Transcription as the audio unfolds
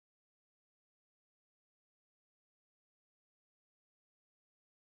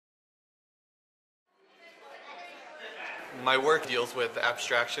My work deals with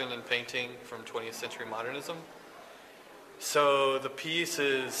abstraction and painting from 20th century modernism. So the piece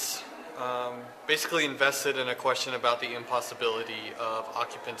is basically invested in a question about the impossibility of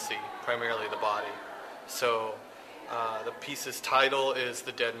occupancy, primarily the body. So the piece's title is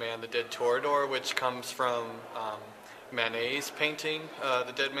The Dead Man, the Dead Toreador, which comes from Manet's painting,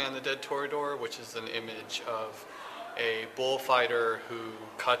 The Dead Man, the Dead Toreador, which is an image of a bullfighter who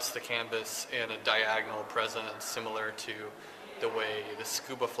cuts the canvas in a diagonal presence, similar to the way the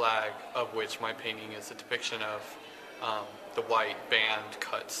scuba flag, of which my painting is a depiction of, the white band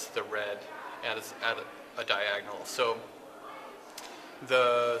cuts the red at a diagonal. So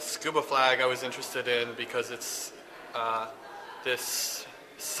the scuba flag I was interested in because it's this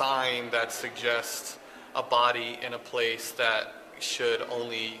sign that suggests a body in a place that should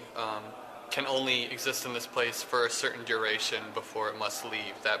only can only exist in this place for a certain duration before it must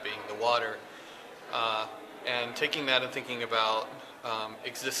leave, that being the water. And taking that and thinking about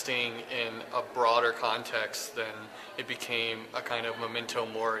existing in a broader context, then it became a kind of memento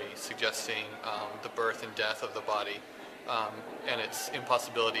mori, suggesting the birth and death of the body and its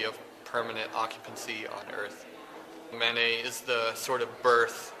impossibility of permanent occupancy on Earth. Manet is the sort of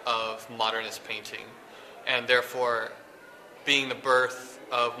birth of modernist painting, and therefore being the birth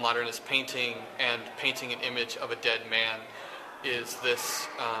of modernist painting and painting an image of a dead man is this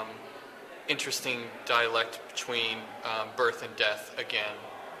interesting dialect between birth and death again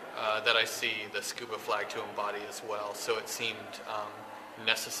that I see the scuba flag to embody as well. So it seemed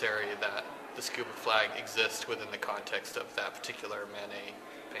necessary that the scuba flag exists within the context of that particular Manet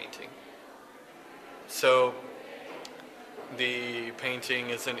painting. So the painting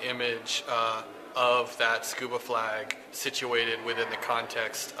is an image of that scuba flag situated within the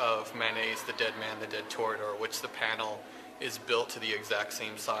context of Manet's The Dead Man, the Dead Toreador, which the panel is built to the exact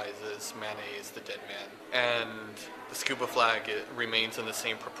same size as Manet's The Dead Man. And the scuba flag, it remains in the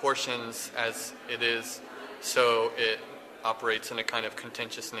same proportions as it is, so it operates in a kind of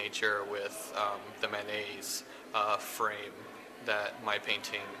contentious nature with the Manet's frame that my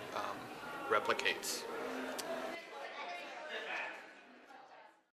painting replicates.